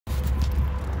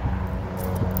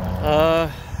I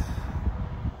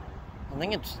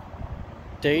think it's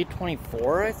day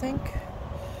 24, I think.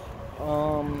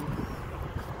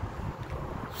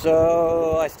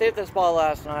 So I stayed at this spot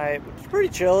last night. It was pretty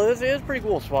chill. It was a pretty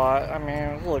cool spot. I mean,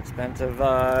 it was a little expensive.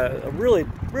 A really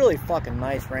fucking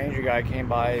nice ranger guy came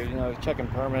by, you know, checking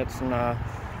permits, and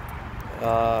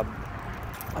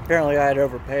apparently I had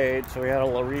overpaid, so he had a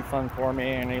little refund for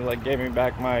me, and he like gave me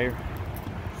back my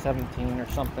 17 or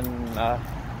something.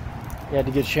 He had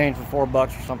to get change for $4 or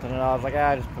something, and I was like,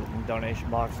 I just put it in the donation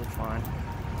box, it's fine.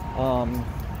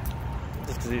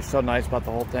 Just because he's so nice about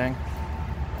the whole thing.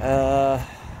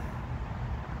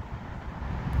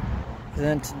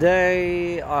 Then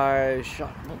today I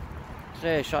shot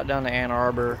down to Ann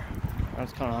Arbor. I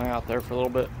just kind of hung out there for a little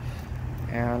bit,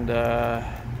 and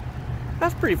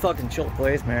that's a pretty fucking chill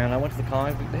place, man. I went to the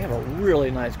comic book. They have a really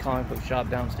nice comic book shop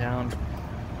downtown.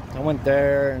 I went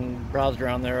there and browsed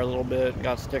around there a little bit,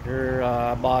 got a sticker,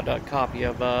 bought a copy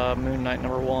of Moon Knight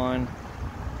 #1,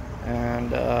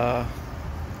 and so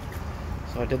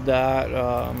I did that.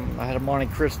 I had a Monte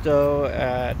Cristo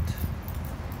at,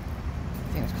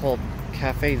 I think it's called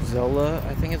Cafe Zola,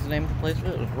 I think is the name of the place.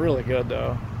 It was really good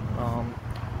though.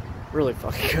 Really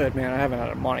fucking good, man. I haven't had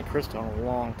a Monte Cristo in a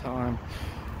long time.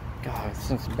 God,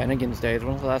 since Bennigan's days.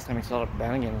 When was the last time you saw it at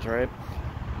Bennigan's, right?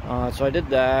 So I did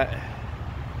that.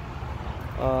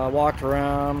 Walked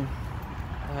around.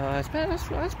 I spent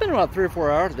about 3 or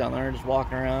 4 hours down there just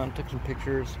walking around, took some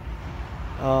pictures.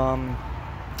 I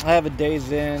have a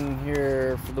days in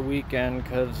here for the weekend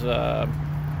because I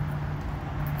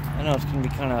know it's gonna be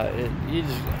kind of, you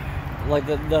just like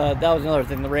that was another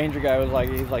thing. The ranger guy was like,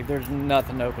 he's like, there's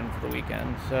nothing open for the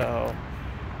weekend, so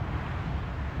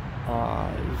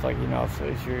he's like, you know, so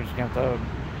you're just gonna have to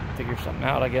figure something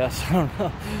out, I guess. I don't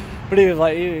know. But he was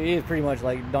like, he was pretty much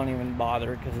like, don't even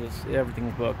bother because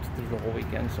everything's booked through the whole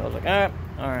weekend. So I was like, all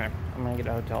right, I'm gonna get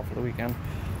a hotel for the weekend.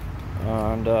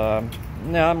 And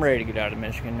no, I'm ready to get out of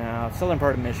Michigan now. Southern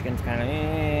part of Michigan's kind of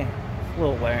a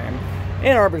little lame.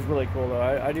 Ann Arbor's really cool though.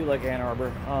 I do like Ann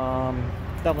Arbor.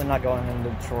 Definitely not going into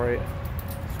Detroit.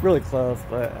 It's really close,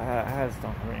 but I just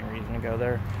don't have any reason to go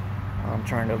there. I'm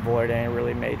trying to avoid any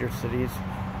really major cities.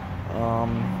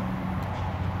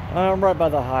 I'm right by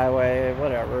the highway,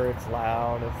 whatever, it's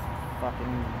loud, it's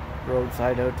fucking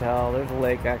roadside hotel. There's a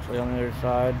lake actually on the other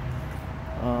side.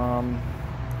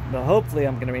 But hopefully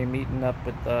I'm going to be meeting up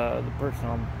with the person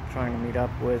I'm trying to meet up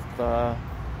with.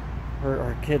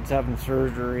 Her kid's having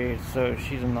surgery, so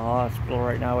she's in the hospital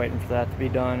right now waiting for that to be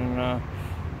done.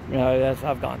 You know,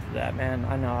 I've gone through that, man.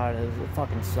 I know how it is. It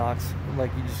fucking sucks.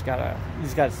 Like, you just gotta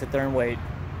sit there and wait.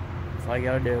 That's all you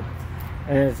gotta do.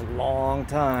 And it's a long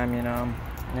time, you know.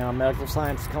 You know, medical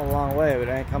science has come a long way, but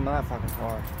it ain't coming that fucking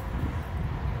far.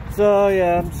 So,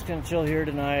 yeah, I'm just gonna chill here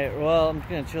tonight. Well, I'm just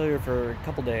gonna chill here for a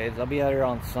couple days. I'll be out here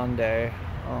on Sunday.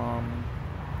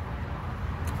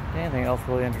 Anything else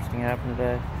really interesting happened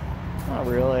today? Not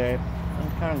really. I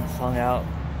kind of just hung out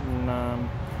and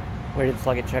waited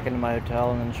till I could check into my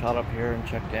hotel, and then shot up here and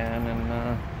checked in,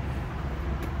 and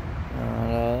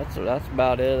that's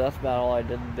about it. That's about all I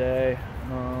did today.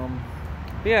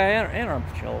 Yeah, Ann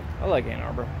Arbor's chill. I like Ann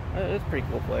Arbor. It's a pretty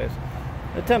cool place.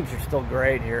 The temperature's still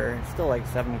great here. It's still like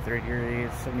 73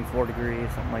 degrees, 74 degrees,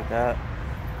 something like that.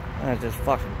 And it's just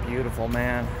fucking beautiful,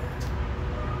 man.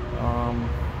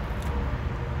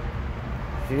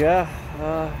 So yeah,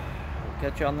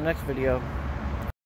 catch you on the next video.